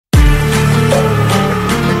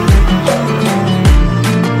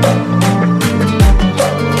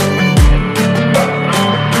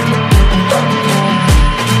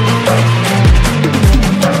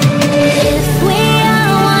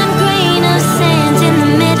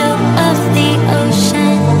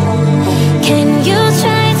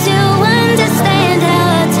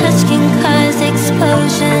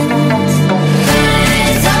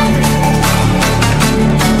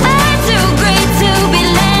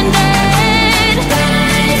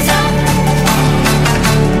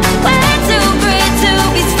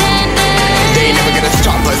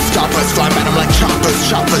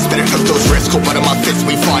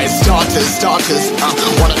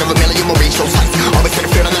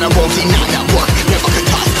won't deny that work, never could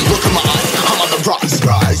toss. Look in my eyes, I'm on the rise.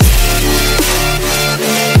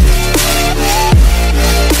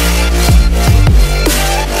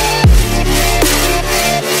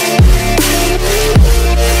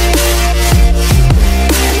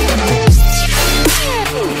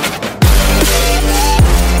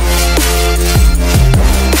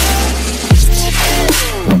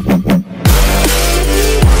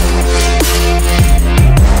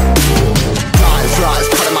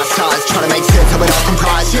 Trying to make sense of it all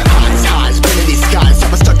comprised. Yeah, highs, been in these skies.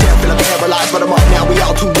 Never stuck down, feeling paralyzed, but I'm up now, we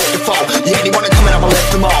all too late to fall. Yeah, anyone that coming, I'ma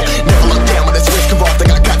lift them all. Never look down when this risk involved. They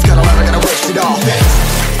got guts, gotta learn, I gotta risk it all.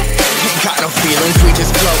 Ain't got no feelings, we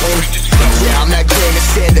just flowing. Yeah, I'm that grain of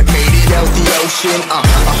sand that made it out the ocean. A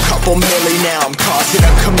couple milli now, I'm causing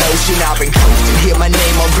a commotion. I've been coasting, hear my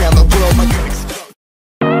name around the world, my critics.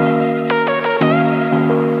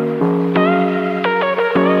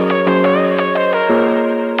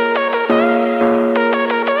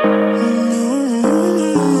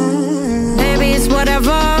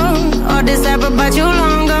 But you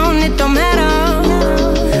long gone, it don't matter.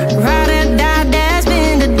 Ride or die, that's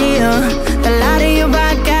been the deal. The light of your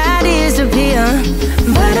back, I disappear.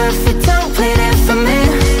 But if you don't play that for me,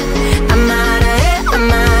 I'm out of it,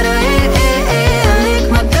 I'm out of it. I lick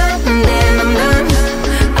my gun and then I'm done.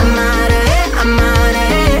 I'm out of it, I'm out of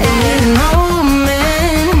it. I need an old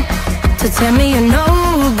man to tell me you're no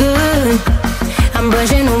good. I'm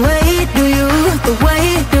brushing the weight of you, the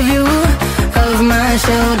weight of you, of my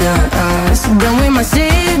shoulder. Done with my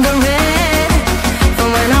cigarette, and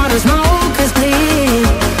when all the smoke is clear,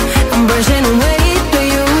 I'm brushing away